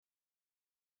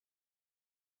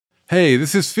Hey,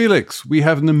 this is Felix. We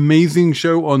have an amazing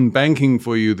show on banking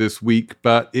for you this week,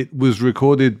 but it was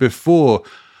recorded before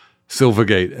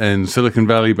Silvergate and Silicon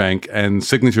Valley Bank and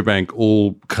Signature Bank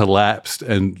all collapsed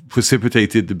and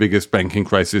precipitated the biggest banking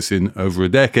crisis in over a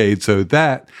decade. So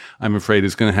that, I'm afraid,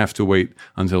 is going to have to wait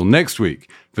until next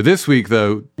week. For this week,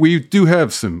 though, we do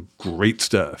have some great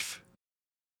stuff.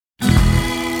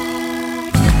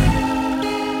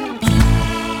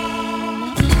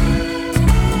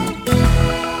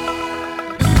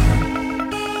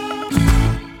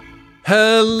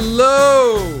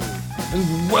 Hello,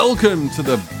 and welcome to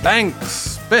the Banks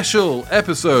special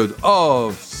episode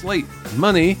of Slate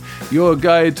Money, your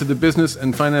guide to the business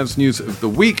and finance news of the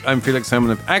week. I'm Felix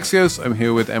Salmon of Axios. I'm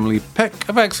here with Emily Peck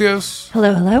of Axios.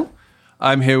 Hello, hello.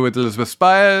 I'm here with Elizabeth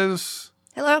Spires.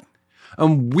 Hello.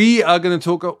 And we are going to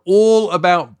talk all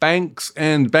about banks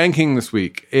and banking this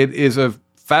week. It is a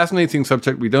fascinating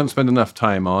subject we don't spend enough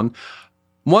time on.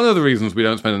 One of the reasons we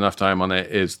don't spend enough time on it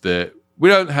is that we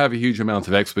don't have a huge amount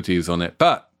of expertise on it,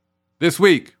 but this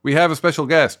week we have a special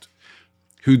guest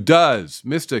who does.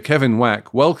 Mr. Kevin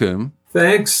Wack, welcome.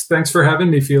 Thanks for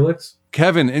having me, Felix.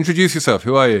 Kevin, introduce yourself.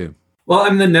 Who are you? Well,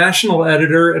 I'm the national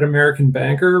editor at American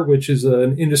Banker, which is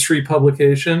an industry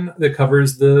publication that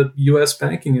covers the U.S.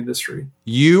 banking industry.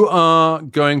 You are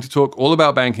going to talk all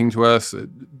about banking to us,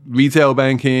 retail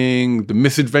banking, the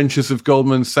misadventures of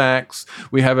Goldman Sachs.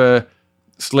 We have a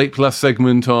Slate Plus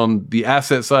segment on the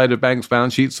asset side of banks'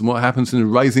 balance sheets and what happens in a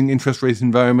rising interest rate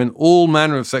environment, all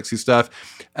manner of sexy stuff.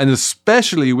 And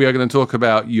especially we are going to talk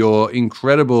about your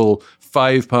incredible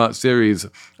 5-part series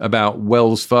about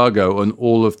Wells Fargo and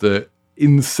all of the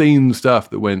insane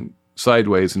stuff that went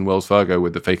sideways in Wells Fargo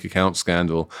with the fake account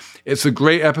scandal. It's a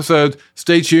great episode.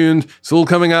 Stay tuned. It's all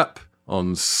coming up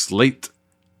on Slate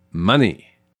Money.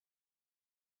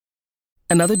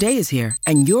 Another day is here,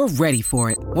 and you're ready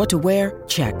for it. What to wear?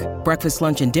 Check. Breakfast,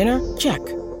 lunch, and dinner? Check.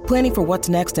 Planning for what's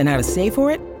next and how to save for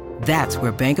it? That's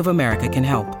where Bank of America can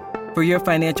help. For your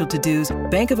financial to-dos,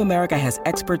 Bank of America has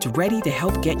experts ready to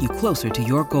help get you closer to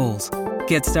your goals.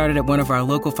 Get started at one of our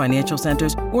local financial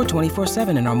centers or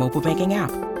 24/7 in our mobile banking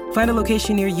app. Find a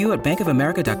location near you at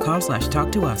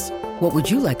bankofamerica.com/talktous. What would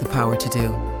you like the power to do?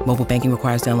 Mobile banking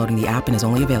requires downloading the app and is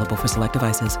only available for select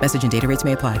devices. Message and data rates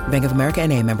may apply. Bank of America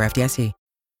N.A., member FDIC.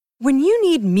 When you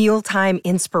need mealtime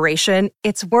inspiration,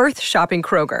 it's worth shopping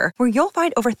Kroger, where you'll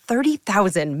find over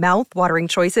 30,000 mouth-watering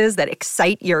choices that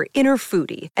excite your inner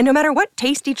foodie. And no matter what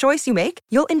tasty choice you make,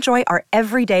 you'll enjoy our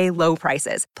everyday low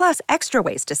prices, plus extra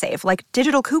ways to save, like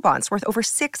digital coupons worth over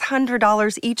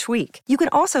 $600 each week. You can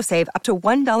also save up to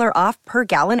 $1 off per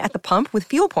gallon at the pump with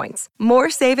fuel points.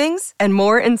 More savings and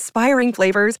more inspiring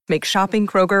flavors make shopping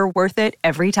Kroger worth it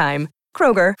every time.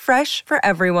 Kroger, fresh for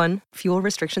everyone. Fuel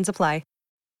restrictions apply.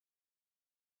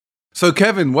 So,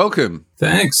 Kevin, welcome.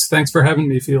 Thanks for having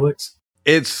me, Felix.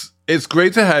 It's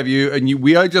great to have you, and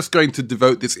we are just going to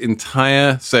devote this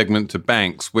entire segment to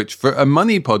banks, which for a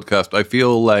money podcast, I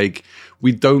feel like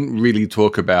we don't really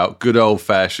talk about good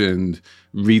old-fashioned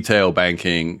retail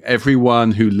banking.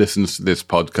 Everyone who listens to this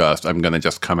podcast, I'm going to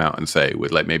just come out and say,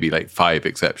 with maybe 5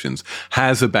 exceptions,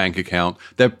 has a bank account.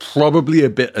 They're probably a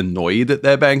bit annoyed at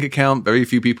their bank account. Very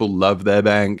few people love their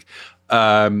bank.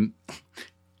 And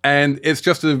it's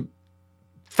just a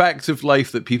fact of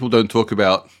life that people don't talk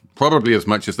about probably as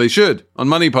much as they should on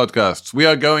money podcasts. We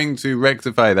are going to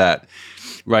rectify that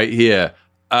right here.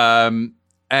 And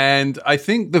I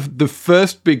think the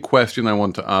first big question I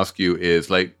want to ask you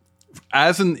is,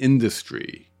 as an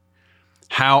industry,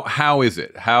 how is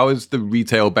it? How is the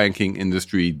retail banking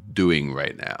industry doing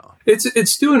right now?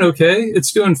 It's doing okay.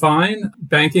 It's doing fine.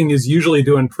 Banking is usually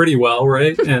doing pretty well,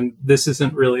 right? And this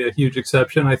isn't really a huge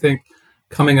exception. I think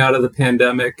coming out of the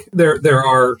pandemic, there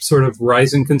are sort of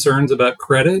rising concerns about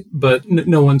credit, but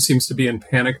no one seems to be in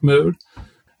panic mode.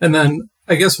 And then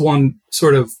I guess one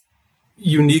sort of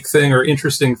unique thing or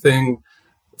interesting thing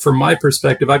from my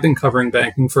perspective, I've been covering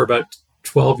banking for about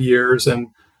 12 years. And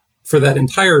for that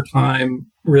entire time,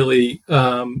 really,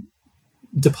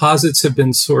 deposits have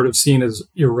been sort of seen as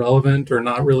irrelevant or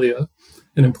not really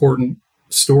an important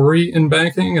story in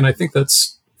banking. And I think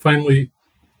that's finally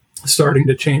starting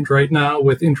to change right now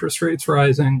with interest rates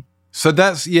rising. So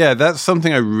that's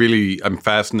something I'm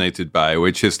fascinated by,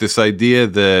 which is this idea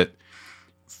that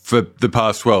for the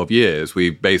past 12 years, we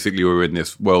basically were in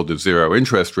this world of zero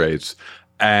interest rates.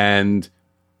 And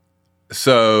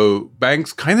so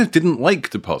banks kind of didn't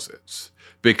like deposits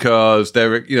because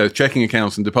they're, checking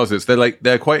accounts and deposits,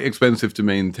 they're quite expensive to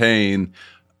maintain.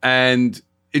 And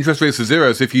interest rates are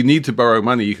zero. So if you need to borrow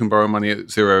money, you can borrow money at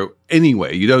zero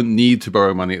anyway. You don't need to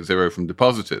borrow money at zero from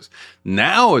depositors.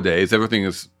 Nowadays, everything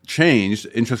has changed.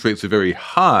 Interest rates are very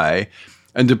high,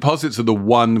 and deposits are the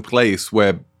one place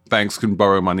where banks can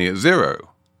borrow money at zero.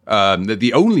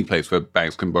 The only place where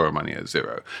banks can borrow money at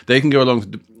zero. They can go along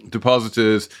to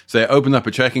depositors, say, open up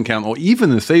a checking account or even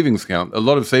a savings account. A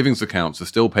lot of savings accounts are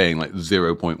still paying like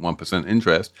 0.1%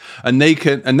 interest. And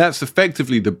that's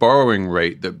effectively the borrowing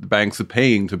rate that the banks are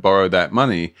paying to borrow that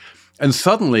money. And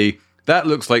suddenly that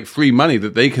looks like free money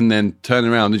that they can then turn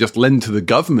around and just lend to the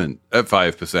government at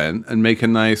 5% and make a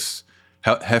nice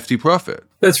hefty profit.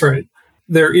 That's right.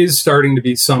 There is starting to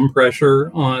be some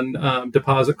pressure on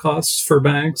deposit costs for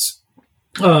banks.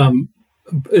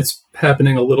 It's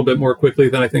happening a little bit more quickly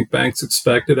than I think banks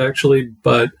expected, actually.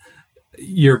 But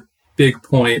your big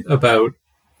point about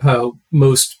how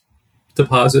most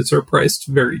deposits are priced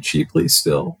very cheaply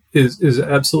still is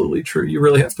absolutely true. You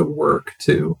really have to work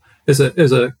to, as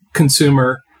a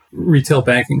consumer retail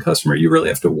banking customer, you really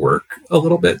have to work a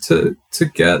little bit to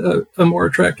get a more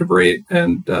attractive rate.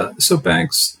 And so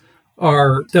banks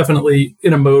are definitely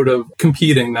in a mode of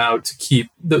competing now to keep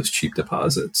those cheap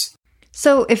deposits.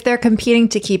 So if they're competing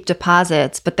to keep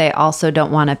deposits, but they also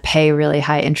don't want to pay really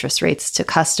high interest rates to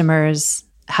customers,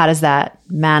 how does that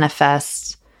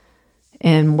manifest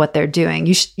in what they're doing?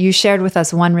 You shared with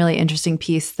us one really interesting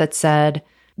piece that said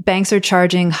banks are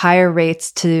charging higher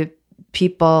rates to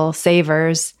people,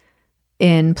 savers,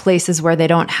 in places where they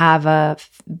don't have a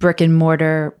brick and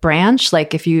mortar branch.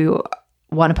 Like if you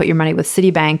want to put your money with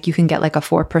Citibank, you can get like a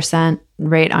 4%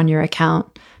 rate on your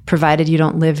account, provided you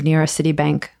don't live near a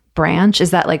Citibank branch.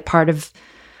 Is that like part of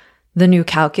the new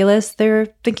calculus they're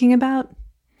thinking about?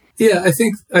 Yeah, I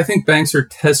think banks are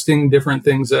testing different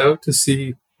things out to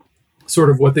see sort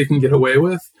of what they can get away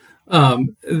with.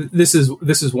 This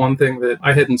is one thing that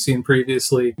I hadn't seen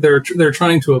previously. They're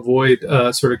trying to avoid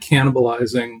sort of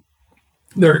cannibalizing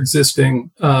their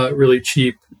existing really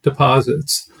cheap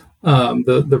deposits.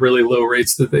 The really low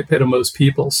rates that they pay to most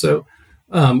people. So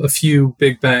a few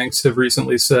big banks have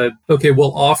recently said, okay,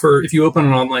 we'll offer, if you open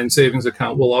an online savings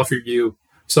account, we'll offer you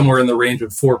somewhere in the range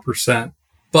of 4%.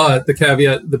 But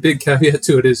the big caveat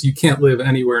to it is you can't live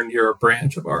anywhere near a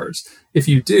branch of ours. If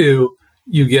you do,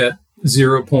 you get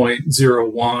 0.01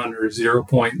 or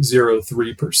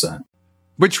 0.03%.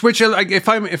 Which like if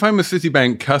I'm a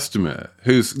Citibank customer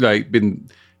who's like been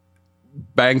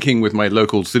banking with my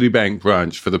local Citibank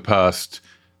branch for the past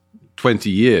 20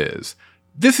 years,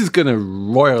 this is going to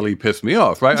royally piss me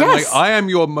off, right? Yes. I'm like, I am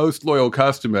your most loyal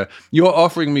customer. You're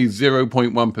offering me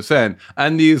 0.1%.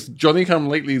 And these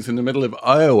Johnny-come-latelys in the middle of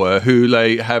Iowa who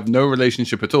like have no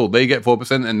relationship at all, they get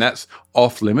 4% and that's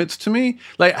off limits to me.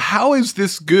 Like, how is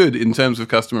this good in terms of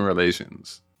customer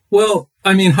relations? Well,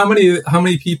 I mean, how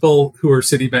many people who are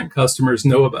Citibank customers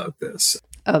know about this?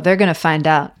 Oh, they're going to find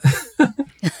out.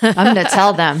 I'm going to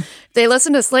tell them. They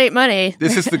listen to Slate Money.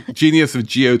 This is the genius of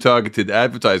geo-targeted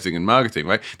advertising and marketing,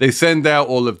 right? They send out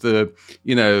all of the,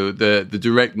 the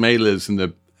direct mailers and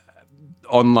the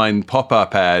online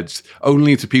pop-up ads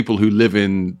only to people who live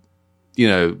in,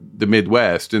 the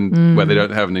Midwest and where they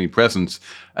don't have any presence.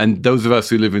 And those of us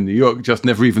who live in New York just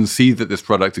never even see that this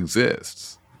product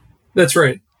exists. That's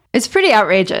right. It's pretty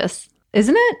outrageous,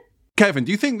 isn't it? Kevin,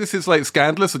 do you think this is like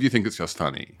scandalous or do you think it's just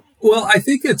funny? Well, I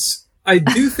think it's a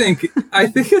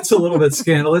little bit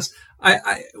scandalous.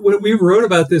 We wrote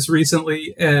about this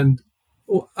recently and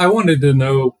I wanted to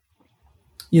know,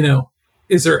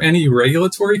 is there any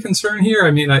regulatory concern here?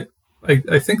 I mean, I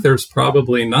think there's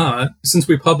probably not. Since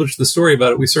we published the story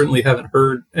about it, we certainly haven't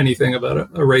heard anything about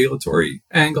a regulatory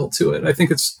angle to it. I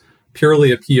think it's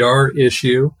purely a PR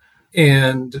issue.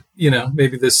 And,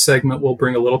 maybe this segment will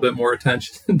bring a little bit more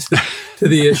attention to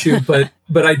the issue. But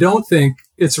I don't think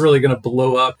it's really going to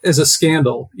blow up as a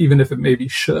scandal, even if it maybe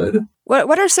should.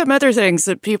 What are some other things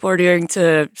that people are doing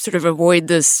to sort of avoid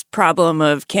this problem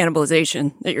of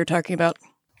cannibalization that you're talking about?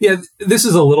 Yeah, this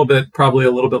is probably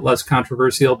a little bit less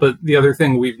controversial. But the other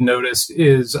thing we've noticed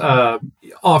is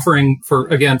offering for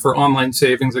online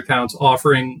savings accounts,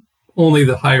 offering only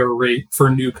the higher rate for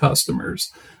new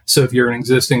customers. So if you're an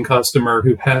existing customer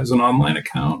who has an online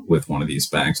account with one of these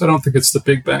banks, I don't think it's the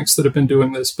big banks that have been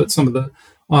doing this, but some of the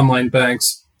online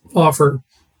banks offer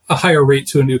a higher rate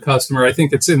to a new customer. I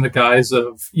think it's in the guise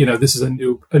of, this is a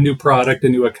new product, a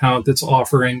new account that's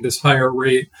offering this higher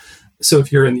rate. So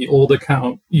if you're in the old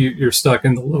account, you're stuck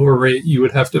in the lower rate, you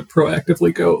would have to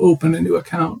proactively go open a new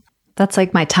account. That's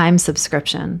like my time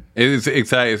subscription. It is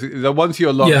exactly. Once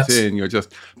you're locked in, you're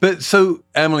just. But so,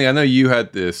 Emily, I know you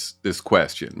had this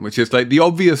question, which is like the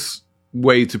obvious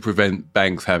way to prevent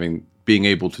banks being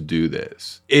able to do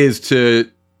this is to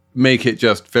make it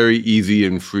just very easy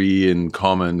and free and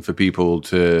common for people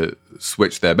to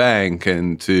switch their bank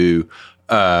and to,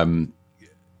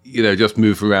 just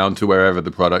move around to wherever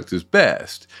the product is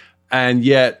best. And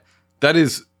yet that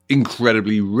is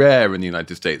incredibly rare in the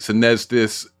United States. And there's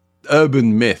this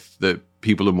urban myth that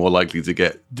people are more likely to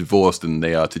get divorced than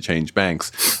they are to change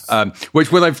banks,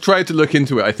 which when I've tried to look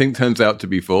into it, I think turns out to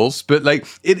be false. But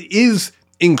it is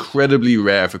incredibly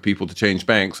rare for people to change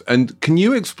banks. And can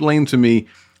you explain to me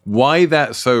why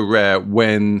that's so rare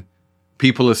when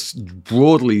people are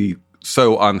broadly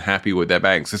so unhappy with their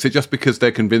banks? Is it just because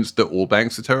they're convinced that all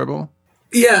banks are terrible?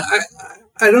 Yeah,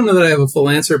 I don't know that I have a full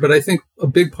answer, but I think a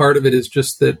big part of it is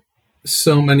just that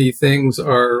so many things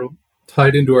are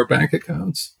tied into our bank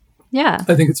accounts. Yeah.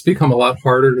 I think it's become a lot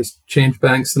harder to change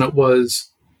banks than it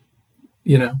was,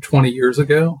 20 years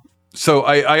ago. So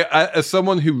I as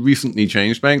someone who recently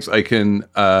changed banks, I can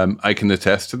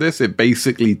attest to this. It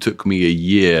basically took me a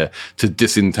year to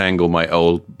disentangle my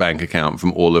old bank account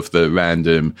from all of the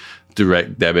random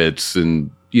direct debits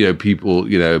and, people,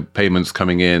 payments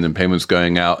coming in and payments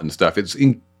going out and stuff. It's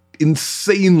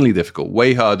insanely difficult,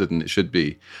 way harder than it should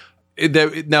be.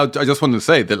 Now, I just wanted to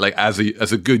say that,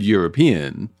 as a good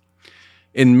European,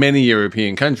 in many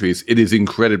European countries, it is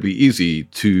incredibly easy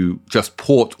to just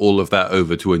port all of that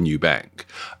over to a new bank.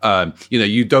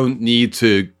 You don't need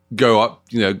to go up,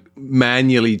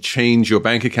 manually change your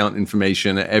bank account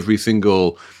information at every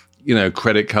single,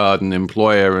 credit card and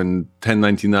employer and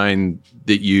 1099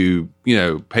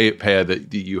 that payer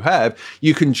that you have.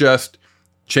 You can just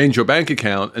change your bank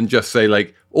account and just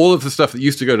say, all of the stuff that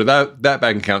used to go to that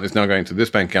bank account is now going to this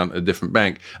bank account at a different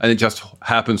bank. And it just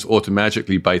happens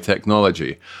automatically by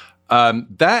technology.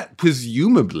 That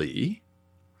presumably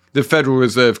the Federal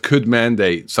Reserve could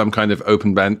mandate some kind of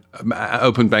open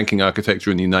banking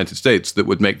architecture in the United States that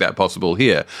would make that possible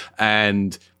here.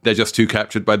 And they're just too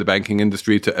captured by the banking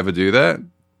industry to ever do that.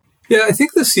 Yeah, I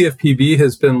think the CFPB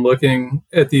has been looking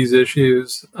at these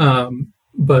issues,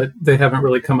 but they haven't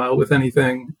really come out with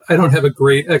anything. I don't have a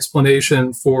great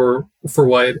explanation for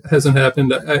why it hasn't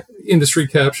happened. Industry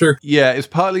capture. Yeah, it's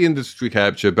partly industry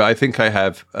capture, but I think I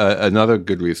have another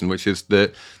good reason, which is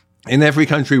that in every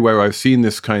country where I've seen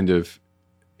this kind of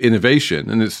innovation,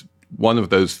 and it's one of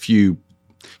those few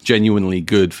genuinely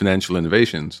good financial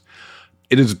innovations,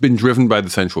 it has been driven by the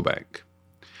central bank.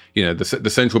 The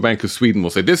central bank of Sweden will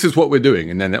say, this is what we're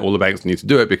doing, and then all the banks need to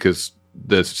do it because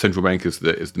the central bank is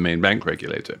the main bank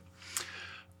regulator.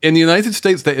 In the United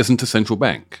States, there isn't a central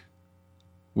bank,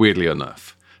 weirdly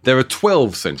enough. There are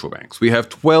 12 central banks. We have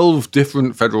 12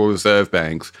 different Federal Reserve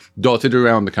banks dotted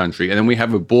around the country, and then we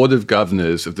have a board of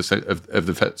governors of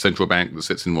the central bank that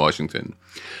sits in Washington.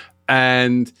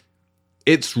 And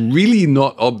it's really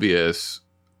not obvious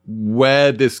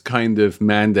where this kind of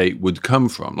mandate would come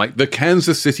from. The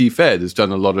Kansas City Fed has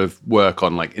done a lot of work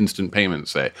on instant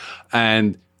payments, say,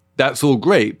 and that's all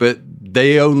great, but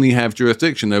they only have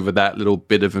jurisdiction over that little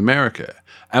bit of America.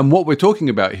 And what we're talking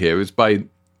about here is, by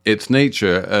its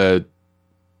nature, a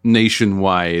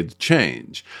nationwide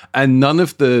change. And none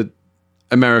of the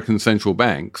American central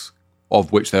banks,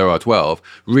 of which there are 12,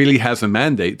 really has a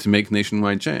mandate to make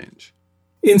nationwide change.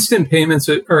 Instant payments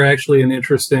are actually an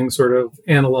interesting sort of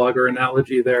analog or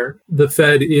analogy there. The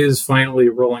Fed is finally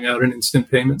rolling out an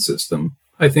instant payment system,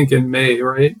 I think in May,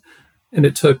 right? And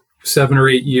it took 7 or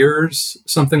 8 years,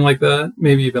 something like that,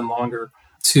 maybe even longer,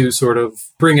 to sort of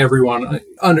bring everyone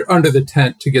under the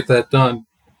tent to get that done.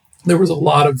 There was a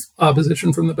lot of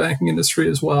opposition from the banking industry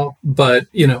as well. But,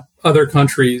 other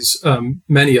countries,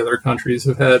 many other countries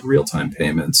have had real-time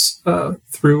payments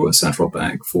through a central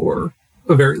bank for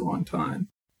a very long time.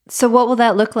 So what will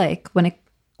that look like when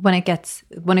it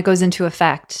goes into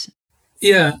effect?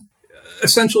 Yeah,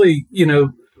 essentially,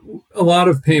 a lot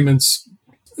of payments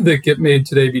that get made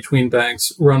today between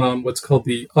banks run on what's called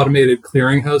the Automated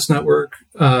Clearinghouse Network,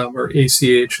 or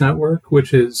ACH network,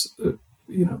 which is,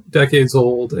 decades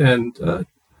old and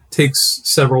takes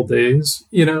several days,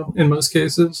 in most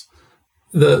cases.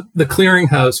 The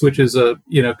clearinghouse, which is a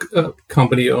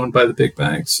company owned by the big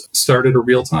banks, started a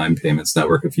real-time payments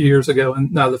network a few years ago,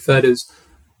 and now the Fed is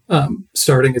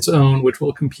starting its own, which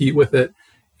will compete with it.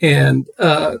 And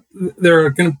there are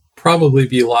going to probably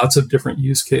be lots of different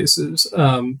use cases: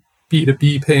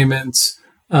 B2B payments,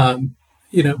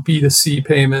 B2C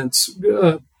payments,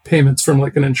 payments from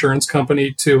an insurance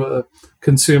company to a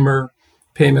consumer,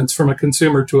 payments from a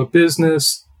consumer to a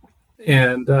business,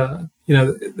 and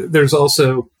there's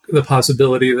also the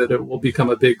possibility that it will become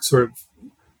a big sort of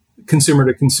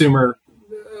consumer-to-consumer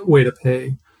way to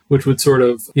pay, which would sort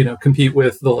of, compete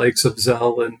with the likes of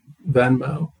Zelle and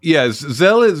Venmo. Yeah,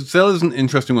 Zelle is an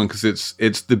interesting one because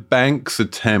it's the bank's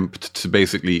attempt to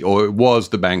basically, or it was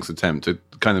the bank's attempt to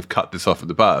kind of cut this off at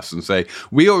the pass and say,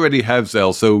 we already have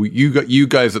Zelle, so you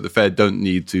guys at the Fed don't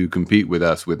need to compete with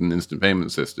us with an instant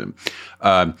payment system.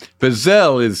 But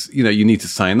Zelle is, you need to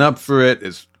sign up for it.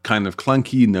 It's kind of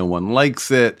clunky. No one likes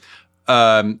it.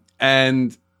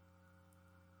 And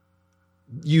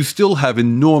you still have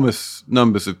enormous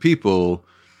numbers of people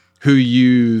who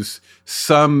use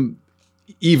some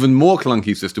even more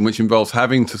clunky system, which involves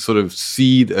having to sort of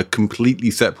seed a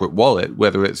completely separate wallet,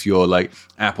 whether it's your like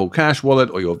Apple Cash wallet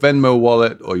or your Venmo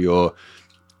wallet or your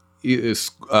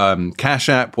Cash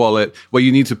App wallet, where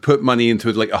you need to put money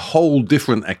into like a whole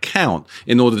different account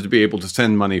in order to be able to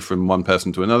send money from one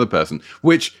person to another person,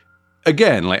 which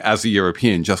again, like as a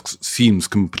European, just seems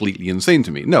completely insane to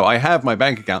me. No, I have my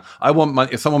bank account. I want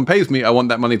money. If someone pays me, I want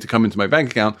that money to come into my bank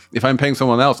account. If I'm paying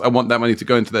someone else, I want that money to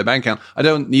go into their bank account. I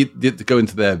don't need it to go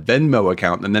into their Venmo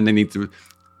account, and then they need to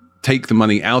take the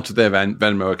money out of their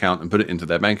Venmo account and put it into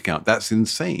their bank account. That's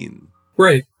insane.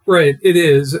 Right. It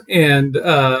is. And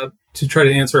to try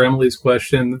to answer Emily's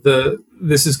question,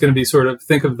 this is going to be sort of,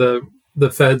 think of the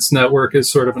Fed's network as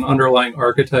sort of an underlying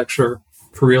architecture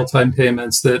for real-time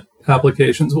payments that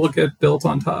applications will get built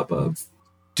on top of.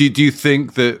 Do you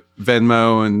think that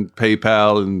Venmo and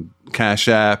PayPal and Cash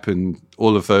App and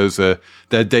all of those their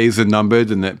days are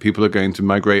numbered, and that people are going to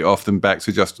migrate off them back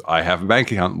to just, I have a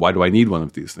bank account, why do I need one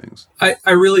of these things? I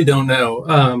really don't know.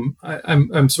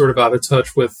 I'm sort of out of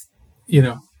touch with,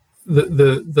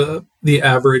 the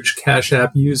average Cash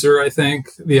App user. I think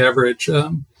the average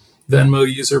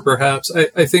Venmo user, perhaps.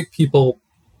 I think people.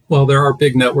 Well, there are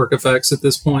big network effects at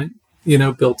this point,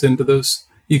 built into those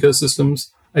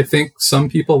ecosystems. I think some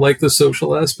people like the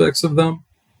social aspects of them.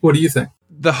 What do you think?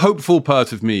 The hopeful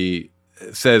part of me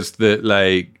says that,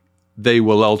 like, they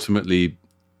will ultimately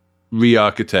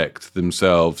re-architect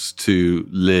themselves to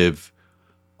live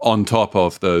on top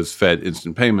of those Fed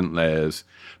instant payment layers.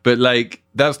 But, like,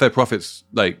 that's their profits,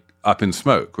 like, up in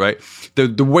smoke, right?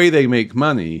 The way they make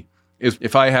money is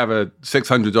if I have a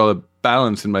 $600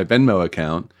 balance in my Venmo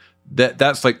account,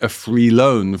 that's like a free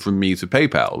loan from me to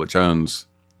PayPal, which owns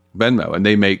Venmo, and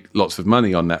they make lots of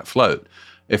money on that float.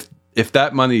 If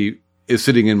that money is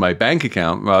sitting in my bank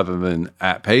account rather than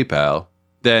at PayPal,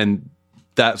 then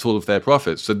that's all of their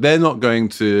profits. So they're not going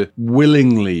to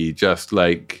willingly just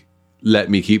like let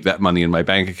me keep that money in my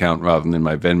bank account rather than in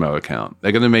my Venmo account.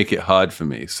 They're going to make it hard for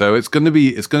me. So it's going to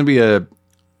be a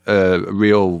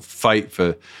real fight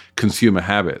for consumer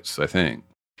habits, I think.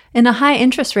 In a high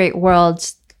interest rate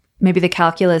world, maybe the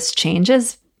calculus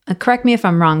changes. Correct me if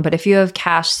I'm wrong, but if you have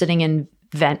cash sitting in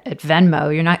at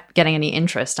Venmo, you're not getting any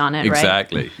interest on it, right?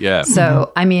 Exactly, yeah.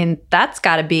 So, I mean, that's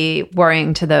got to be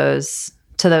worrying to those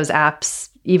apps,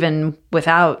 even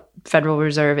without Federal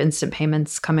Reserve instant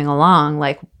payments coming along.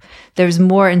 Like, there's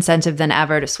more incentive than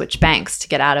ever to switch banks, to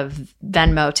get out of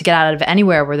Venmo, to get out of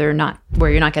anywhere where you're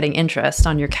not getting interest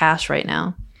on your cash right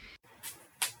now.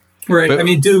 Right. But, I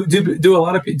mean, do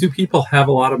people have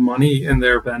a lot of money in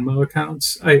their Venmo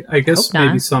accounts? I guess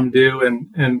maybe some do,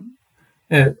 and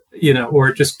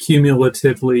or just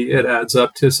cumulatively it adds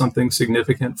up to something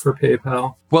significant for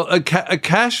PayPal. Well, a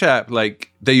Cash App,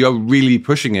 like, they are really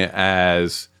pushing it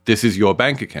as this is your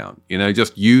bank account.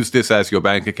 Just use this as your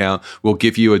bank account. We'll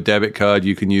give you a debit card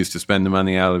you can use to spend the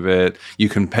money out of it. You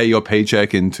can pay your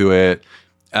paycheck into it.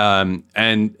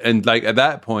 And like at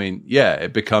that point, yeah,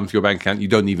 it becomes your bank account. You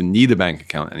don't even need a bank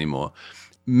account anymore.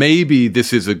 Maybe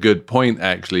this is a good point,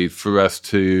 actually, for us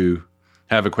to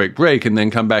have a quick break and then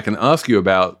come back and ask you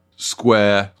about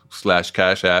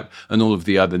Square/Cash App and all of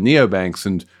the other neobanks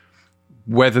and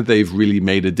whether they've really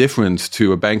made a difference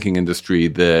to a banking industry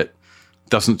that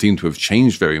doesn't seem to have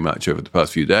changed very much over the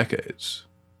past few decades.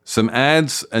 Some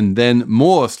ads and then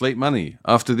more Slate Money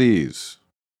after these.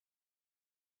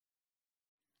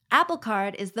 Apple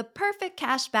Card is the perfect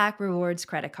cashback rewards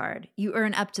credit card. You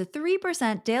earn up to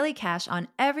 3% daily cash on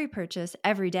every purchase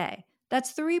every day.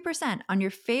 That's 3% on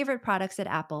your favorite products at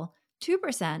Apple,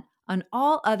 2% on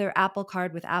all other Apple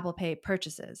Card with Apple Pay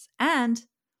purchases, and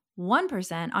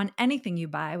 1% on anything you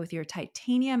buy with your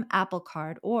titanium Apple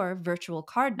Card or virtual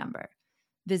card number.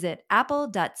 Visit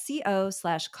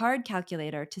apple.co/card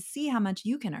calculator to see how much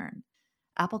you can earn.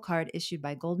 Apple Card issued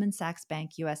by Goldman Sachs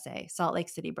Bank USA, Salt Lake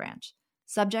City branch.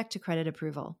 Subject to credit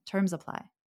approval. Terms apply.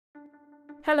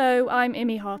 Hello, I'm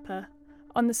Imi Harper.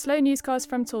 On the Slow Newscast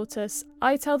from Tortoise,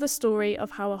 I tell the story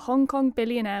of how a Hong Kong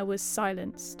billionaire was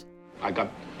silenced. I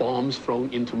got bombs thrown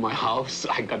into my house.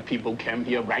 I got people came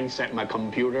here, ransacked my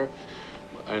computer.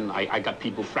 And I got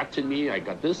people threatening me. I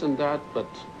got this and that, but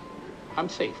I'm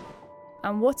safe.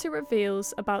 and what it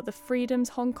reveals about the freedoms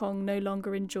Hong Kong no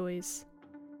longer enjoys.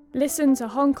 Listen to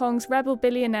Hong Kong's Rebel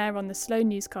Billionaire on the Slow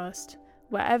Newscast,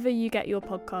 wherever you get your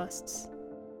podcasts.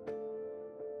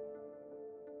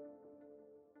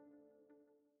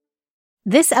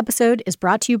 This episode is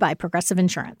brought to you by Progressive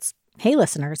Insurance. Hey,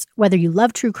 listeners, whether you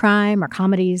love true crime or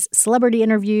comedies, celebrity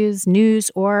interviews,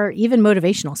 news, or even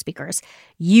motivational speakers,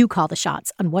 you call the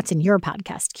shots on what's in your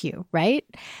podcast queue, right?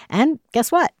 And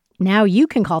guess what? Now you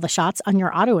can call the shots on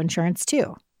your auto insurance,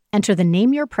 too. Enter the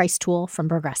Name Your Price tool from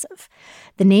Progressive.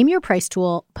 The Name Your Price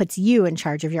tool puts you in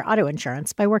charge of your auto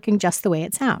insurance by working just the way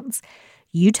it sounds.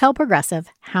 You tell Progressive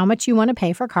how much you want to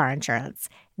pay for car insurance.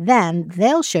 Then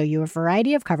they'll show you a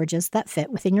variety of coverages that fit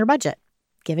within your budget,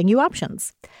 giving you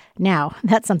options. Now,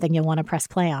 that's something you'll want to press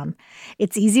play on.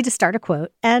 It's easy to start a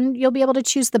quote, and you'll be able to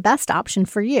choose the best option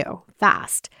for you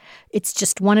fast. It's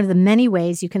just one of the many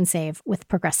ways you can save with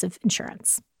Progressive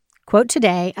Insurance. Quote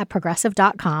today at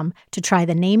Progressive.com to try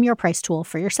the Name Your Price tool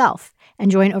for yourself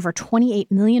and join over 28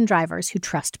 million drivers who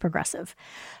trust Progressive.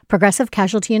 Progressive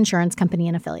Casualty Insurance Company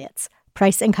and Affiliates.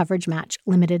 Price and coverage match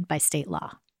limited by state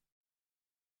law.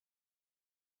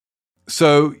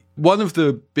 So one of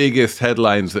the biggest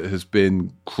headlines that has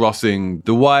been crossing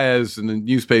the wires and the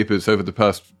newspapers over the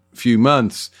past few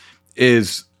months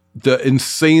is the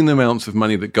insane amounts of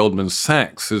money that Goldman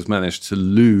Sachs has managed to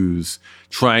lose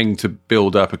trying to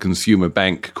build up a consumer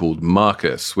bank called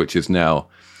Marcus, which is now,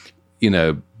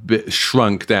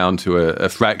 shrunk down to a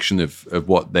fraction of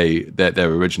what their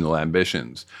original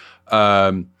ambitions.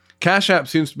 Cash App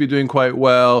seems to be doing quite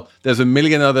well. There's a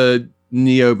million other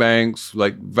neobanks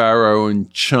like Varo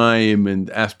and Chime and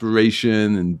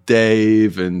Aspiration and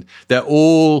Dave, and they're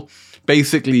all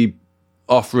basically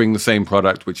offering the same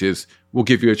product, which is we'll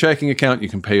give you a checking account, you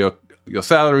can pay your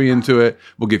salary into it,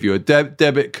 we'll give you a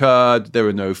debit card, there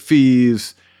are no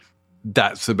fees.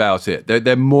 That's about it.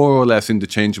 They're more or less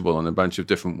interchangeable in a bunch of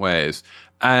different ways.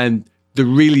 And the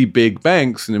really big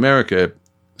banks in America,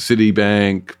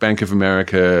 Citibank, Bank of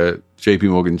America, JP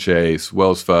Morgan Chase,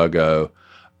 Wells Fargo,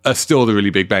 are still the really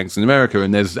big banks in America.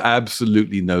 And there's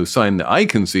absolutely no sign that I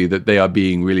can see that they are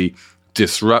being really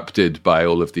disrupted by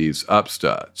all of these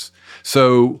upstarts.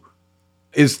 So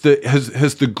has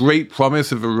the great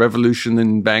promise of a revolution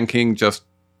in banking just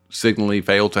signally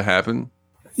failed to happen?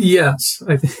 Yes,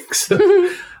 I think so.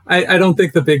 I don't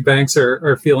think the big banks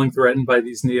are feeling threatened by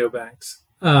these neobanks.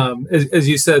 As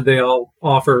you said, they all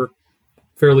offer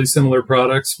fairly similar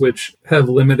products, which have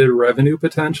limited revenue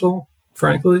potential,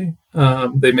 frankly.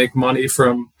 They make money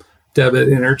from debit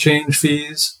interchange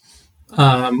fees,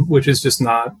 which is just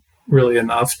not really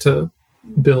enough to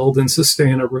build and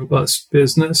sustain a robust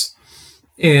business.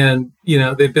 And,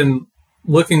 they've been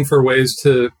looking for ways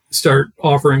to start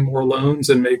offering more loans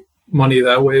and make money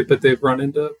that way, but they've run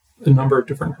into a number of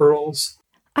different hurdles.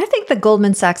 I think the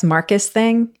Goldman Sachs Marcus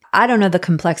thing, I don't know the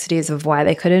complexities of why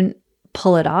they couldn't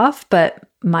pull it off, but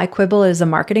my quibble is a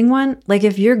marketing one. Like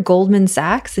if you're Goldman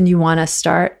Sachs and you want to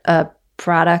start a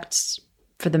product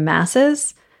for the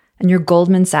masses and you're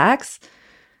Goldman Sachs,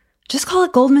 just call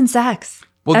it Goldman Sachs.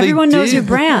 Well, everyone knows your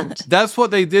brand. That's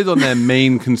what they did on their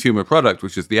main consumer product,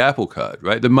 which is the Apple Card,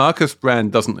 right? The Marcus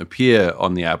brand doesn't appear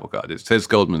on the Apple Card. It says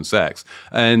Goldman Sachs.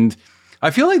 And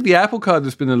I feel like the Apple Card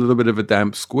has been a little bit of a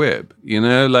damp squib,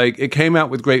 like it came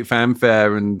out with great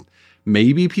fanfare and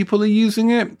maybe people are using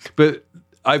it. But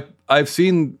I've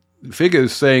seen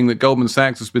figures saying that Goldman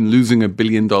Sachs has been losing $1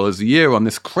 billion a year on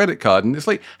this credit card. And it's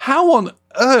like, how on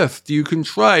earth do you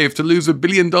contrive to lose $1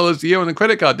 billion a year on a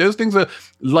credit card? Those things are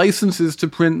licenses to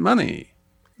print money.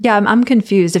 Yeah, I'm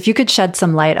confused. If you could shed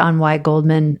some light on why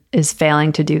Goldman is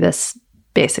failing to do this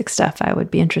basic stuff, I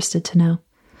would be interested to know.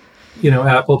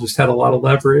 Apple just had a lot of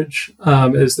leverage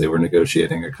as they were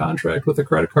negotiating a contract with a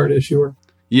credit card issuer.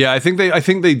 Yeah, I think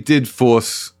they did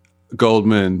force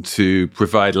Goldman to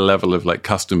provide a level of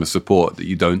customer support that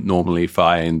you don't normally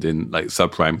find in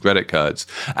subprime credit cards.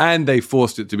 And they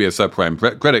forced it to be a subprime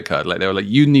credit card. They were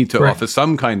you need to offer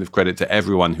some kind of credit to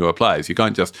everyone who applies. You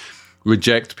can't just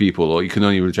reject people, or you can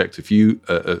only reject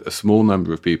a small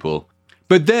number of people.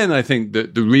 But then I think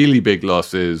that the really big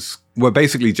losses were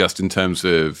basically just in terms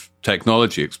of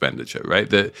technology expenditure, right?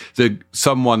 That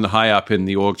someone high up in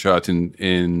the org chart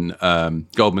in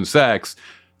Goldman Sachs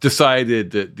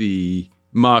decided that the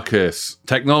Marcus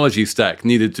technology stack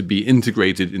needed to be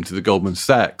integrated into the Goldman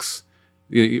Sachs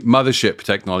mothership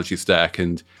technology stack.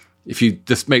 And if you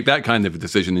just make that kind of a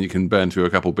decision, then you can burn through a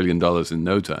couple $1 billion in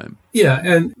no time. Yeah,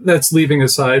 and that's leaving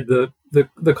aside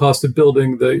the cost of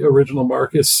building the original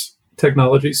Marcus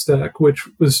technology stack, which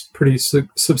was pretty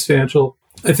substantial.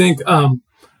 I think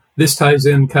this ties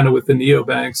in kind of with the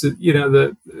neobanks.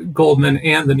 The Goldman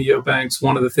and the neobanks,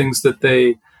 one of the things that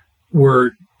they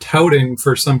were touting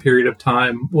for some period of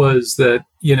time was that,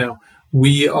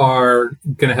 we are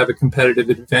going to have a competitive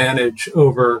advantage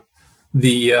over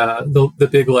the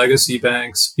big legacy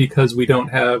banks because we don't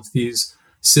have these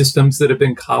systems that have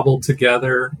been cobbled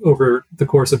together over the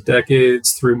course of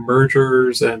decades through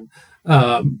mergers, and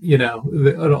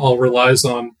it all relies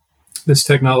on this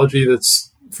technology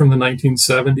that's from the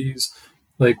 1970s.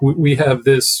 Like we have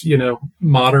this,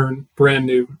 modern, brand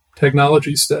new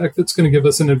technology stack that's going to give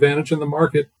us an advantage in the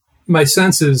market. My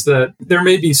sense is that there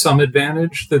may be some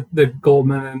advantage that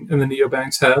Goldman and the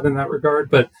neobanks have in that regard,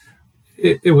 but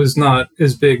it was not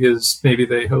as big as maybe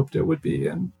they hoped it would be.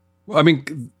 And I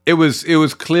mean, it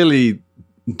was clearly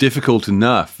difficult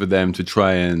enough for them to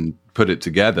try and put it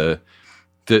together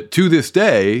that to this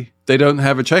day, they don't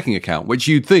have a checking account, which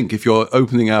you'd think if you're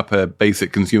opening up a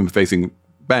basic consumer-facing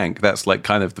bank, that's like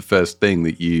kind of the first thing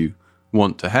that you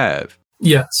want to have.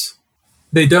 Yes.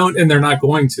 They don't, and they're not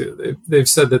going to. They've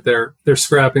said that they're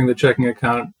scrapping the checking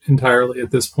account entirely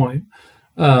at this point.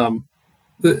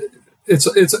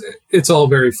 It's all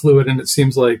very fluid, and it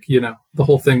seems like the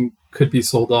whole thing could be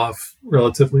sold off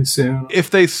relatively soon. If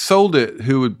they sold it,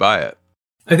 who would buy it?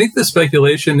 I think the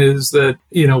speculation is that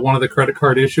one of the credit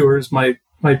card issuers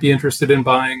might be interested in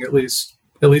buying at least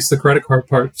the credit card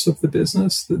parts of the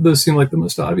business. Those seem like the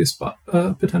most obvious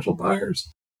potential buyers.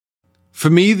 For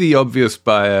me, the obvious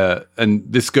buyer, and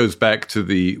this goes back to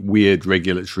the weird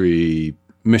regulatory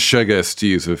mishegas, to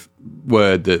use a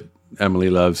word that Emily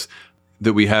loves,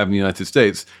 that we have in the United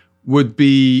States, would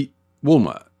be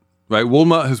Walmart. Right?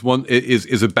 Walmart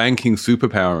is a banking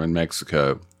superpower in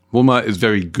Mexico. Walmart is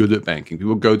very good at banking.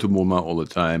 People go to Walmart all the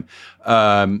time.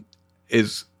 And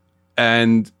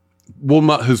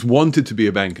Walmart has wanted to be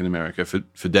a bank in America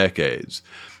for decades.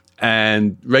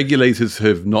 And regulators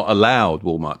have not allowed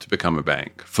Walmart to become a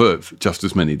bank for just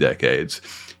as many decades,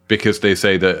 because they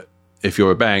say that if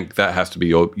you're a bank, you have to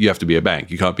be a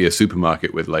bank. You can't be a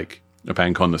supermarket with like a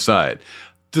bank on the side.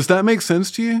 Does that make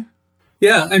sense to you?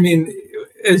 Yeah, I mean,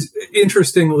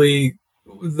 interestingly,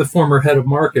 the former head of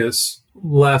Marcus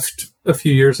left a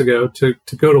few years ago to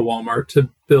go to Walmart to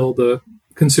build a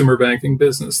consumer banking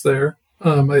business there.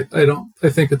 I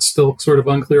think it's still sort of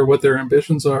unclear what their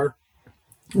ambitions are,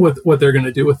 what they're going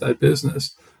to do with that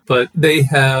business. But they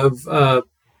have a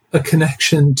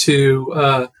connection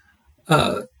to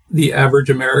the average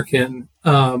American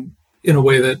in a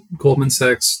way that Goldman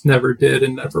Sachs never did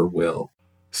and never will.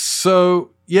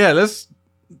 So, yeah, let's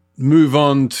move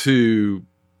on to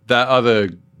that other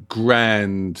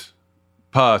grand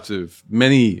part of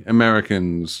many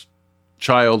Americans'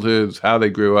 childhoods, how they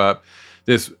grew up.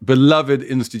 This beloved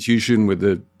institution with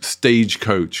a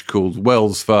stagecoach called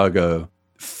Wells Fargo.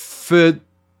 For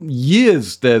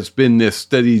years, there's been this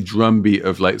steady drumbeat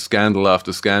of like scandal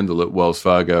after scandal at Wells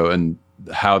Fargo and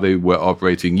how they were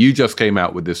operating. You just came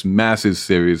out with this massive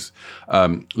series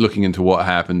looking into what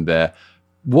happened there.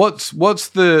 What's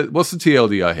the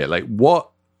TLDR here? Like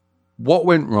what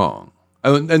went wrong?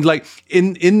 And like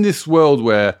in this world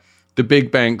where the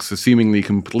big banks are seemingly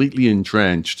completely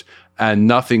entrenched and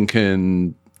nothing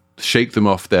can shake them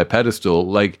off their pedestal,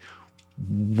 like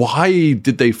why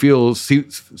did they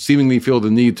seemingly feel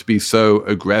the need to be so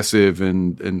aggressive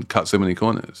and cut so many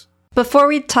corners? Before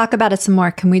we talk about it some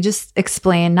more, can we just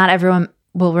explain? Not everyone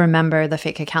will remember the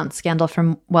fake account scandal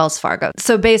from Wells Fargo.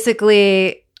 So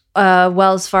basically,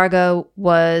 Wells Fargo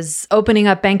was opening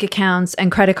up bank accounts and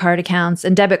credit card accounts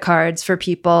and debit cards for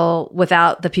people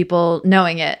without the people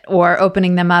knowing it, or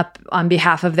opening them up on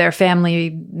behalf of their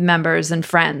family members and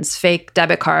friends, fake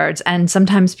debit cards. And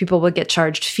sometimes people would get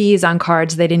charged fees on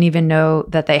cards they didn't even know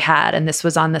that they had. And this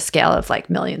was on the scale of like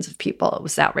millions of people. It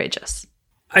was outrageous.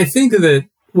 I think that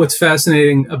what's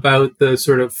fascinating about the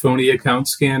sort of phony account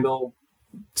scandal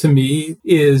to me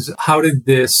is how did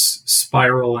this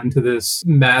spiral into this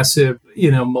massive,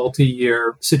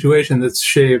 multi-year situation that's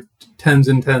shaved tens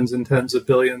and tens and tens of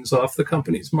billions off the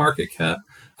company's market cap.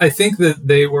 I think that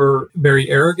they were very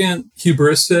arrogant,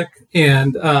 hubristic,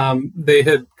 and they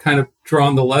had kind of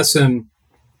drawn the lesson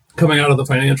coming out of the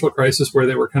financial crisis where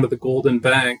they were kind of the golden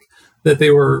bank, that they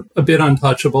were a bit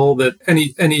untouchable, that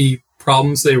any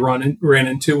problems they ran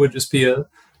into would just be a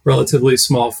relatively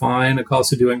small fine, a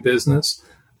cost of doing business.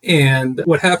 And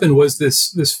what happened was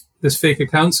this fake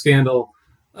account scandal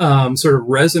sort of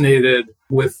resonated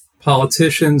with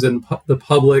politicians and the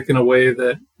public in a way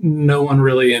that no one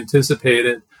really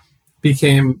anticipated,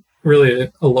 became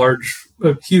really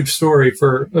a huge story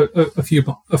for a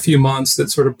few months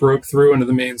that sort of broke through into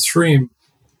the mainstream.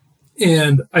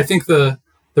 And I think the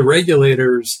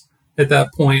regulators at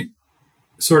that point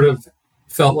sort of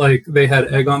felt like they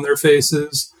had egg on their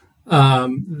faces,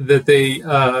 that they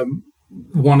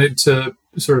wanted to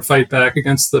sort of fight back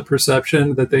against the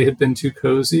perception that they had been too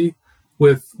cozy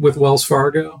with Wells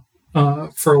Fargo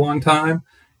for a long time.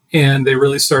 And they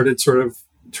really started sort of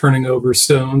turning over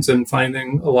stones and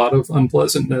finding a lot of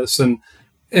unpleasantness. And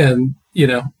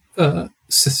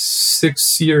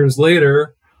 6 years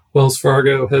later, Wells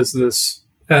Fargo has this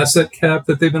asset cap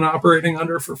that they've been operating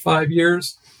under for 5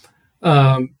 years.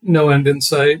 No end in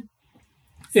sight.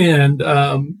 And,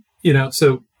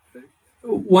 so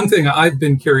one thing I've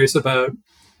been curious about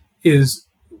is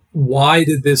why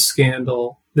did this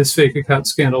scandal, this fake account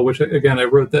scandal, which again, I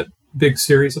wrote that big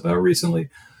series about recently,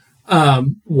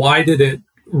 why did it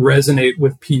resonate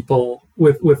with people,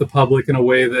 with the public in a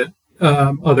way that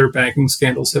other banking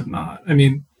scandals have not? I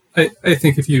mean, I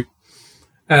think if you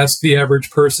ask the average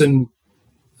person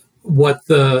what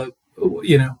tell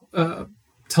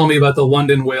me about the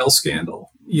London whale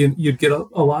scandal, you'd get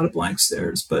a lot of blank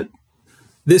stares. But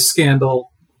this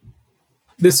scandal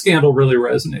really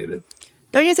resonated.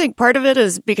 Don't you think part of it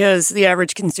is because the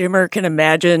average consumer can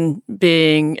imagine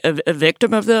being a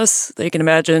victim of this? They can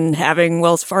imagine having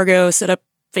Wells Fargo set up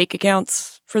fake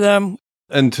accounts for them.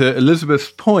 And to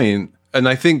Elizabeth's point, and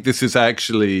I think this is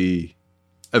actually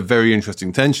a very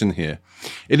interesting tension here,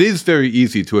 it is very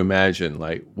easy to imagine,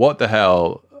 like, what the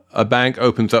hell? A bank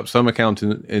opens up some account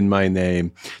in my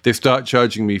name. They start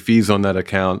charging me fees on that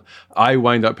account. I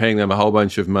wind up paying them a whole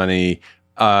bunch of money.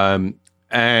 And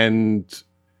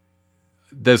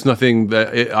there's nothing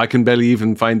that I can barely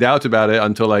even find out about it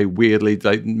until I weirdly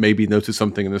maybe notice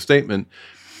something in the statement.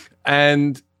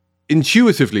 And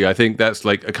intuitively, I think that's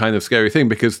like a kind of scary thing,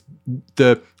 because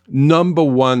the number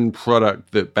one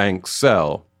product that banks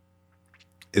sell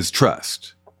is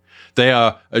trust. They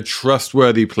are a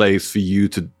trustworthy place for you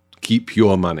to keep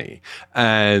your money.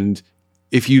 And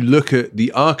if you look at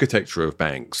the architecture of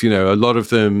banks, a lot of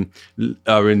them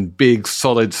are in big,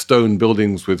 solid stone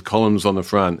buildings with columns on the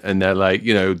front. And they're like,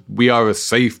 we are a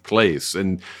safe place.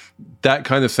 And that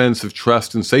kind of sense of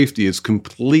trust and safety is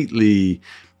completely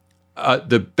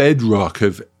the bedrock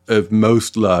of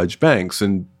most large banks.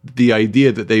 And the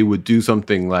idea that they would do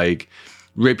something like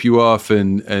rip you off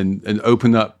and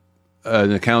open up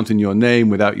an account in your name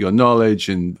without your knowledge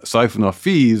and siphon off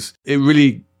fees, it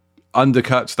really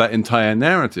undercuts that entire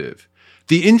narrative.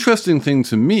 The interesting thing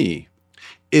to me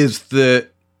is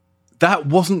that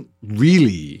wasn't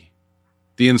really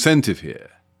the incentive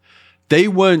here. They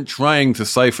weren't trying to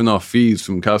siphon off fees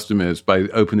from customers by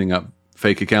opening up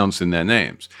fake accounts in their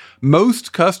names.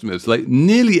 Most customers, like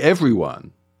nearly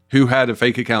everyone who had a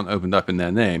fake account opened up in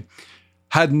their name,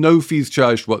 had no fees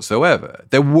charged whatsoever.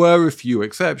 There were a few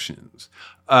exceptions.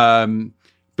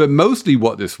 But mostly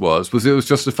what this was it was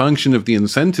just a function of the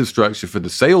incentive structure for the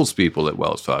salespeople at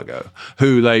Wells Fargo,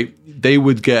 who they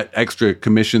would get extra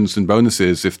commissions and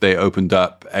bonuses if they opened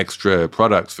up extra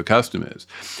products for customers.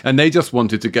 And they just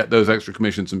wanted to get those extra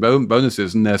commissions and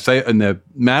bonuses, and their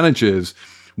managers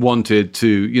wanted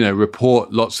to,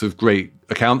 report lots of great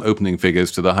account opening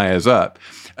figures to the hires up.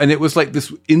 And it was like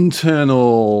this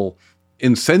internal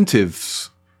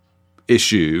incentives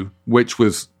issue, which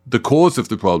was the cause of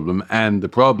the problem. And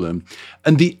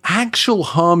the actual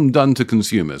harm done to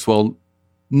consumers, well,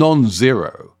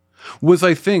 non-zero, was,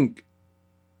 I think,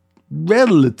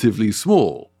 relatively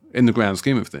small in the grand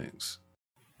scheme of things.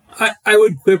 I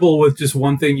would quibble with just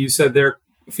one thing you said there,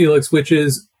 Felix, which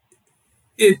is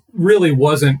it really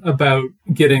wasn't about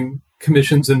getting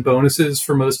commissions and bonuses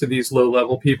for most of these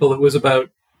low-level people. It was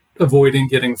about avoiding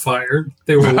getting fired.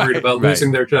 They were worried about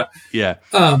losing their job. Yeah.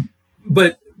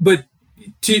 But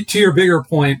to your bigger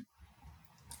point,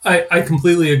 I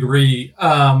completely agree.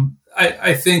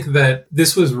 I think that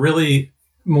this was really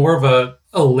more of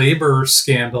a labor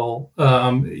scandal.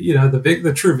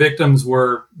 The true victims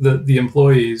were the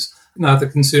employees, not the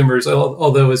consumers.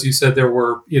 Although, as you said, there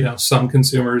were some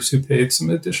consumers who paid some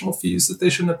additional fees that they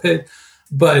shouldn't have paid.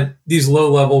 But these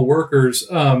low-level workers,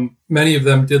 many of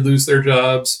them did lose their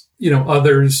jobs.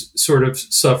 Others sort of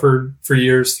suffered for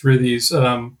years through these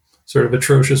sort of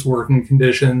atrocious working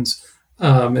conditions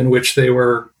in which they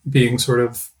were being sort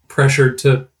of pressured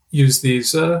to use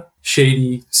these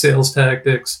shady sales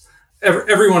tactics.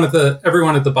 Everyone at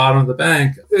the bottom of the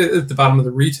bank, at the bottom of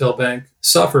the retail bank,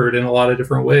 suffered in a lot of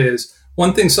different ways.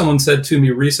 One thing someone said to me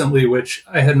recently, which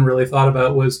I hadn't really thought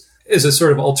about, is a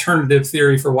sort of alternative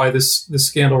theory for why this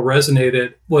scandal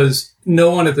resonated, was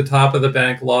no one at the top of the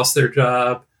bank lost their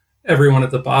job. Everyone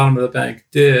at the bottom of the bank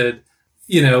did.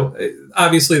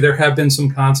 Obviously there have been some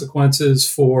consequences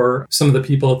for some of the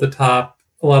people at the top.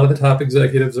 A lot of the top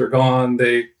executives are gone.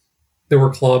 They There were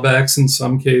clawbacks in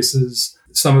some cases.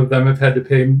 Some of them have had to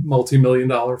pay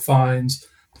multi-million-dollar fines.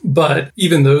 But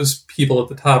even those people at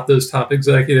the top, those top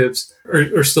executives,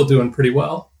 are still doing pretty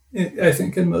well, I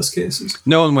think, in most cases.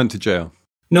 No one went to jail.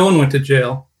 No one went to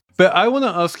jail. But I want to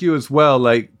ask you as well,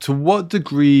 like, to what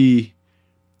degree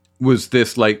was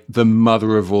this like the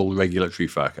mother of all regulatory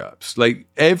fuck-ups? Like,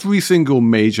 every single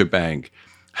major bank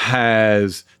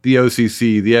has the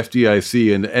OCC, the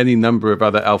FDIC, and any number of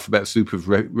other alphabet soup of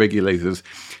regulators,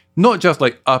 not just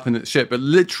like up in its shit, but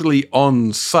literally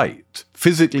on site,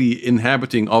 physically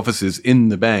inhabiting offices in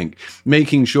the bank,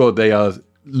 making sure they are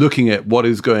looking at what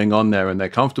is going on there and they're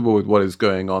comfortable with what is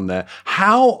going on there.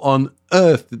 How on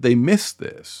earth did they miss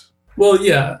this? Well,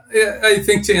 yeah, I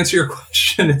think to answer your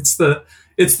question, it's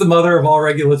the mother of all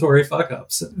regulatory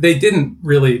fuck-ups. They didn't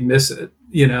really miss it.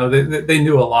 You know, they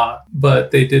knew a lot,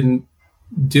 but they didn't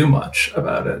do much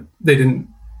about it. They didn't,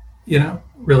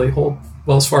 really hold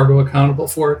Wells Fargo accountable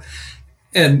for it.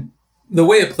 And the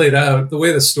way it played out, the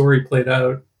way the story played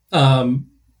out,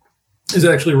 is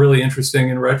actually really interesting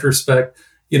in retrospect.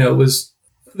 There was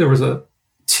a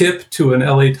tip to an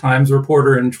LA Times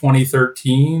reporter in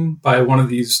 2013 by one of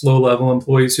these low-level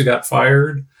employees who got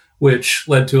fired, which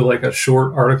led to like a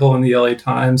short article in the LA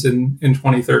Times in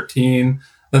 2013.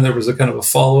 Then there was a kind of a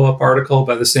follow-up article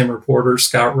by the same reporter,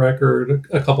 Scout Record,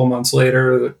 a couple months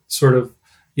later that sort of,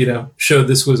 showed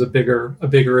this was a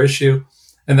bigger issue.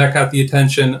 And that got the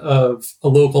attention of a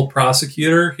local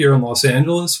prosecutor here in Los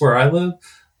Angeles, where I live.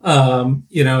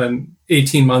 And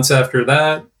 18 months after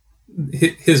that,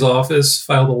 his office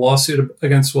filed a lawsuit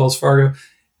against Wells Fargo.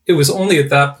 It was only at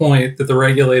that point that the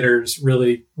regulators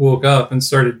really woke up and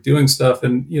started doing stuff.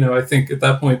 And, I think at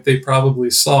that point, they probably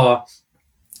saw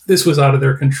this was out of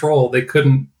their control. They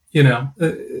couldn't,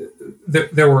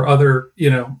 there were other,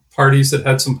 parties that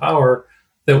had some power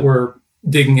that were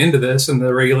digging into this, and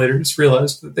the regulators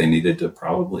realized that they needed to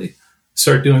probably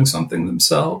start doing something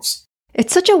themselves.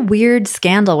 It's such a weird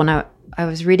scandal. When I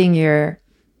was reading your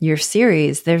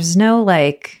series, there's no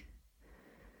the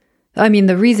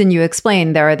reason you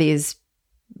explained, there are these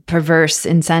perverse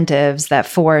incentives that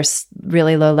force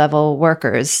really low-level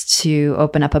workers to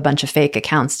open up a bunch of fake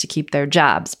accounts to keep their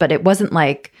jobs. But it wasn't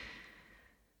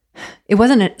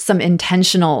some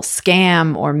intentional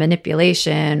scam or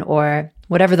manipulation or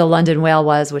whatever the London whale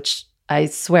was, which I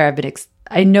swear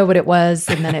I know what it was,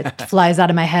 and then it flies out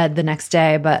of my head the next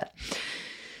day. But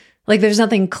there's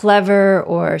nothing clever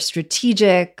or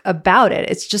strategic about it.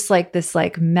 It's just this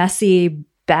messy,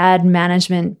 bad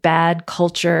management, bad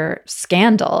culture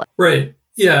scandal. Right.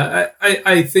 Yeah.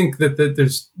 I think that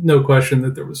there's no question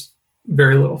that there was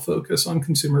very little focus on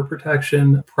consumer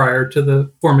protection prior to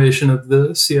the formation of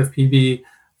the CFPB.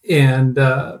 And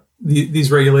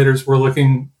these regulators were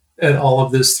looking at all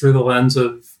of this through the lens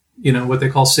of, what they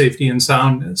call safety and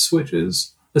soundness, which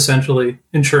is essentially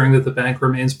ensuring that the bank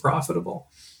remains profitable.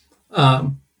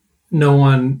 No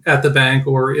one at the bank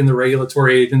or in the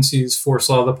regulatory agencies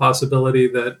foresaw the possibility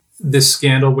that this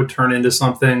scandal would turn into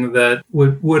something that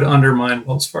would undermine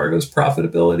Wells Fargo's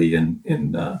profitability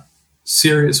in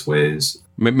serious ways.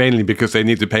 Mainly because they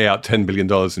need to pay out $10 billion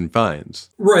in fines.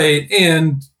 Right.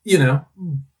 And,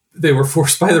 they were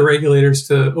forced by the regulators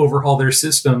to overhaul their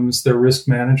systems, their risk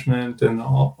management, and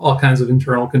all kinds of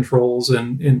internal controls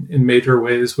in major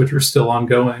ways, which are still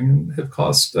ongoing and have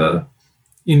cost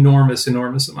enormous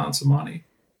amounts of money.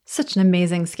 Such an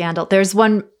amazing scandal. There's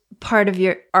one part of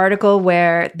your article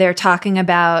where they're talking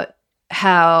about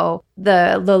how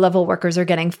the low-level workers are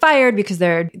getting fired because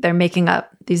they're making up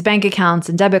these bank accounts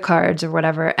and debit cards or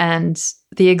whatever. And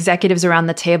the executives around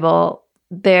the table,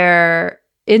 their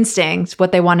instinct,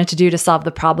 what they wanted to do to solve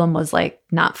the problem was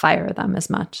not fire them as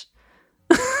much.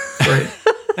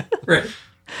 Right.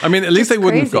 I mean, at least they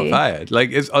wouldn't have got fired.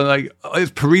 It's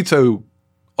Pareto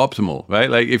optimal,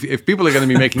 right? If people are going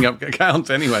to be making up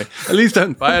accounts anyway, at least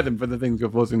don't fire them for the things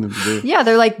you're forcing them to do. Yeah,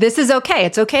 they're this is okay.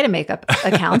 It's okay to make up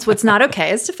accounts. What's not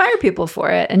okay is to fire people for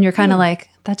it. And you're kind of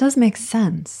that does make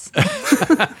sense.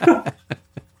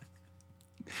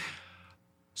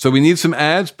 So we need some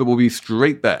ads, but we'll be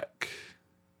straight back.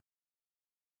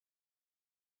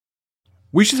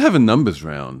 We should have a numbers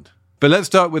round, but let's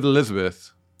start with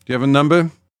Elizabeth. Do you have a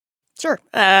number? Sure.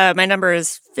 My number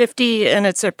is 50, and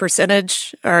it's a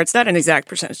percentage, or it's not an exact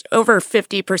percentage, over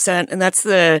 50%, and that's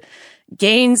the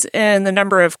gains in the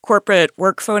number of corporate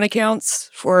work phone accounts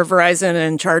for Verizon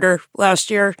and Charter last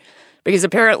year, because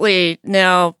apparently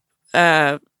now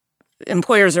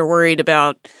employers are worried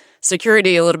about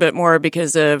security a little bit more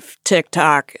because of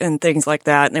TikTok and things like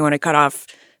that, and they want to cut off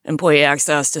employee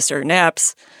access to certain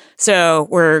apps. So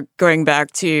we're going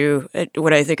back to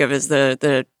what I think of as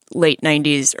the late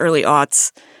 90s, early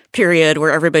aughts period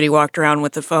where everybody walked around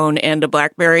with a phone and a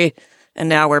BlackBerry. And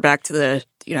now we're back to the,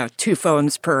 2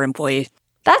 phones per employee.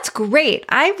 That's great.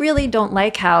 I really don't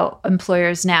like how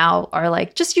employers now are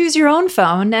like, just use your own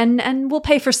phone and we'll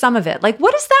pay for some of it. Like,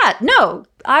 what is that? No,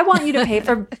 I want you to pay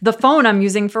for the phone I'm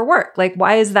using for work. Like,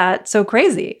 why is that so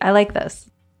crazy? I like this.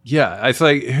 Yeah, it's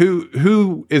like,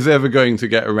 who is ever going to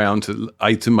get around to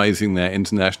itemizing their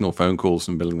international phone calls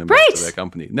and billing them back to their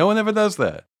company? No one ever does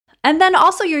that. And then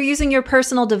also you're using your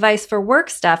personal device for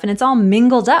work stuff and it's all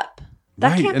mingled up.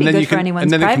 That can't be good for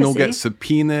anyone's privacy. And then it can all get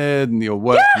subpoenaed and your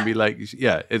work can be like,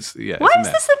 Why is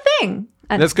this a thing?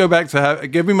 Let's go back to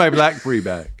give me my BlackBerry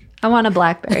back. I want a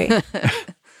BlackBerry.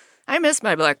 I miss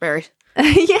my BlackBerry.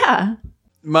 Yeah.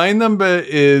 My number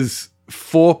is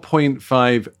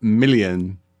 4.5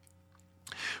 million,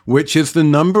 which is the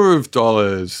number of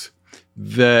dollars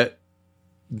that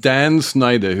Dan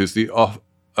Snyder, who's the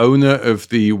owner of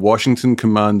the Washington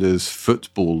Commanders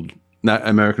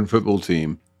American football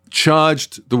team,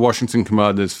 charged the Washington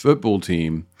Commanders football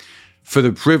team for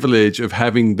the privilege of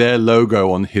having their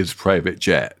logo on his private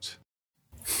jet.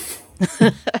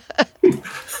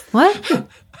 What?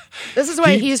 This is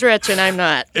why he's rich and I'm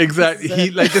not. Exactly.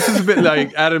 This is a bit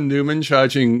like Adam Newman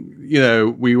charging,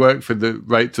 we work for the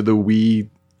right to the we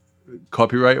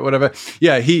copyright or whatever.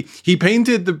 Yeah, he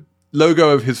painted the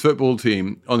logo of his football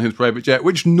team on his private jet,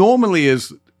 which normally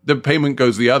is the payment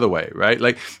goes the other way, right?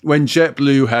 Like when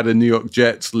JetBlue had a New York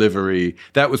Jets livery,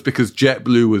 that was because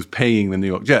JetBlue was paying the New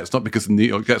York Jets, not because the New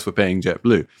York Jets were paying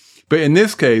JetBlue. But in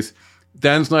this case,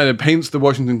 Dan Snyder paints the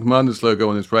Washington Commanders logo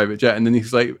on his private jet, and then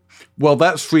he's like, well,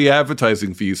 that's free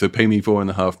advertising for you, so pay me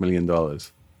 $4.5 million.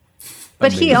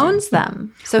 But he owns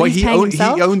them. So he's paying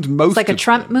himself? He owned most of them. It's like a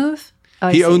Trump move? Oh,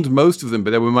 he owned most of them,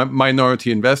 but there were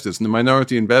minority investors, and the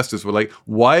minority investors were like,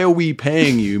 why are we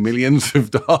paying you millions of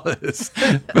dollars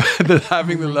for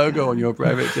having the logo on your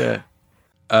private jet?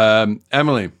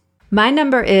 Emily. My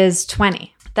number is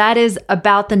 20. That is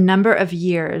about the number of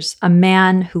years a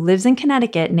man who lives in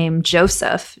Connecticut named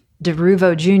Joseph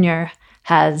DeRuvo Jr.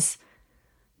 has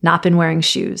not been wearing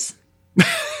shoes.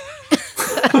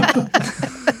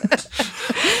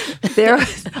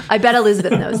 I bet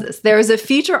Elizabeth knows this. There was a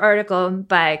feature article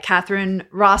by Catherine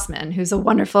Rossman, who's a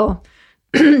wonderful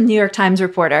New York Times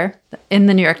reporter in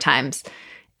the New York Times.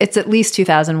 It's at least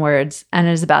 2,000 words, and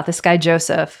it is about this guy,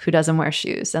 Joseph, who doesn't wear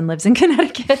shoes and lives in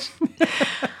Connecticut.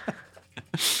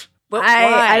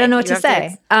 I don't know what to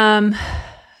say.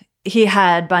 He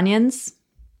had bunions,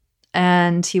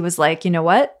 and he was like, you know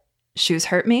what? Shoes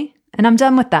hurt me, and I'm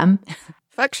done with them.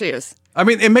 Fuck shoes. I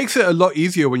mean, it makes it a lot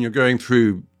easier when you're going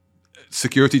through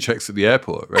security checks at the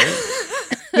airport, right?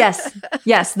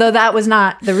 Yes, though that was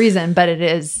not the reason, but it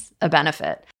is a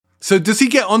benefit. So does he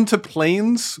get onto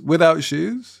planes without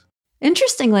shoes?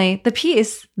 Interestingly, the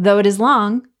piece, though it is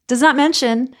long, does not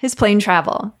mention his plane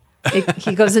travel.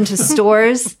 He goes into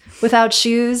stores without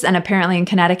shoes, and apparently in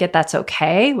Connecticut that's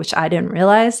okay, which I didn't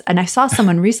realize. And I saw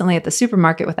someone recently at the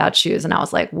supermarket without shoes, and I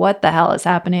was like, what the hell is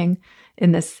happening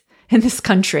in this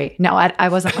country? No, I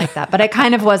wasn't like that, but I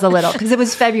kind of was a little because it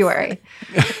was February.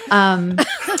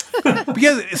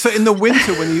 Yeah, so in the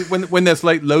winter when there's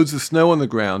like loads of snow on the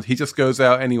ground, he just goes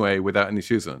out anyway without any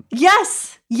shoes on.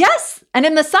 Yes. And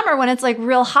in the summer when it's like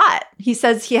real hot, he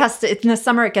says he has to, in the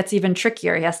summer it gets even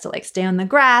trickier. He has to like stay on the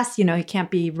grass. He can't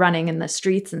be running in the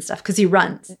streets and stuff because he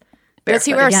runs. Does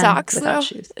he wear socks without though?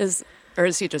 Shoes. Or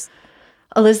is he just...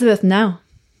 Elizabeth, no.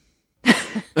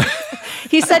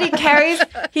 He said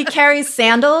he carries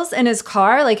sandals in his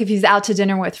car, like if he's out to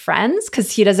dinner with friends, because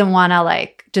he doesn't want to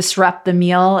like disrupt the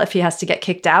meal if he has to get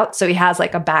kicked out. So he has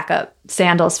like a backup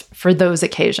sandals for those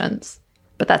occasions.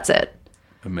 But that's it.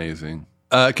 Amazing.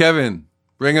 Kevin,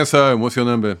 bring us home. What's your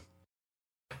number?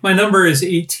 My number is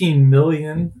 18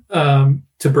 million.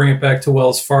 To bring it back to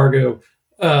Wells Fargo,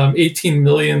 18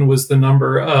 million was the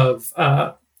number of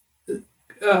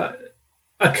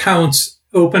accounts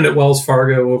opened at Wells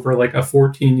Fargo over like a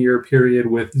 14-year period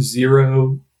with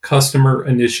 0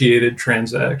 customer-initiated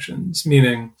transactions,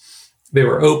 meaning they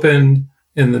were opened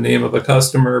in the name of a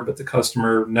customer, but the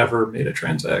customer never made a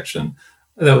transaction.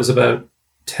 That was about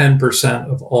 10%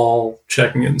 of all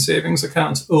checking and savings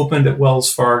accounts opened at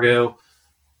Wells Fargo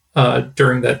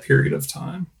during that period of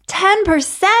time.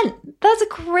 10%? That's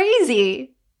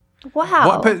crazy.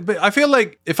 Wow. But I feel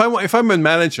like if I'm a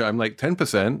manager, I'm like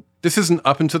 10%. This isn't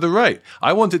up and to the right.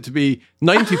 I want it to be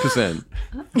 90%.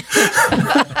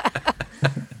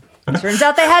 Turns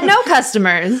out they had no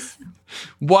customers.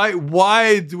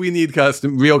 Why do we need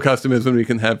real customers when we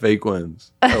can have fake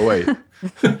ones? Oh, wait.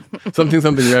 something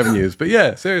revenues. But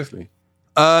yeah, seriously.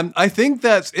 I think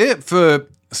that's it for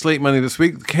Slate Money this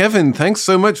week. Kevin, thanks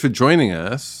so much for joining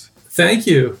us. Thank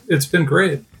you. It's been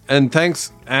great. And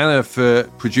thanks, Anna, for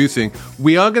producing.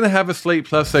 We are going to have a Slate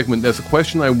Plus segment. There's a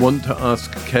question I want to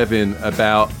ask Kevin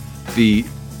about the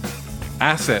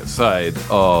asset side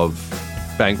of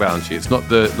bank balance sheets, not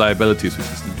the liabilities, which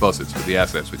is the deposits, but the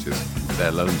assets, which is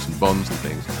their loans and bonds and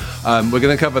things. We're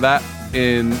going to cover that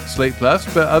in Slate Plus.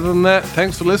 But other than that,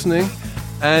 thanks for listening.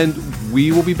 And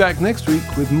we will be back next week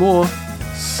with more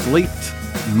Slate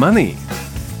Money.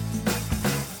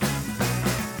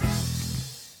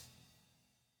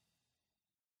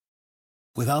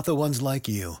 Without the ones like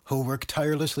you, who work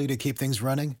tirelessly to keep things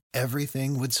running,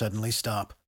 everything would suddenly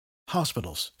stop.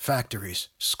 Hospitals, factories,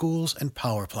 schools, and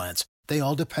power plants, they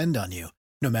all depend on you.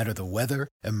 No matter the weather,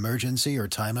 emergency, or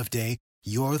time of day,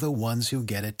 you're the ones who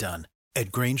get it done.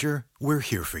 At Grainger, we're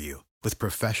here for you with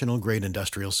professional-grade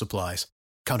industrial supplies.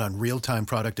 Count on real-time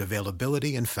product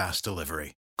availability and fast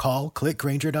delivery. Call, click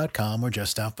Grainger.com, or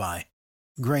just stop by.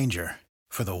 Grainger,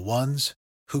 for the ones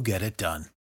who get it done.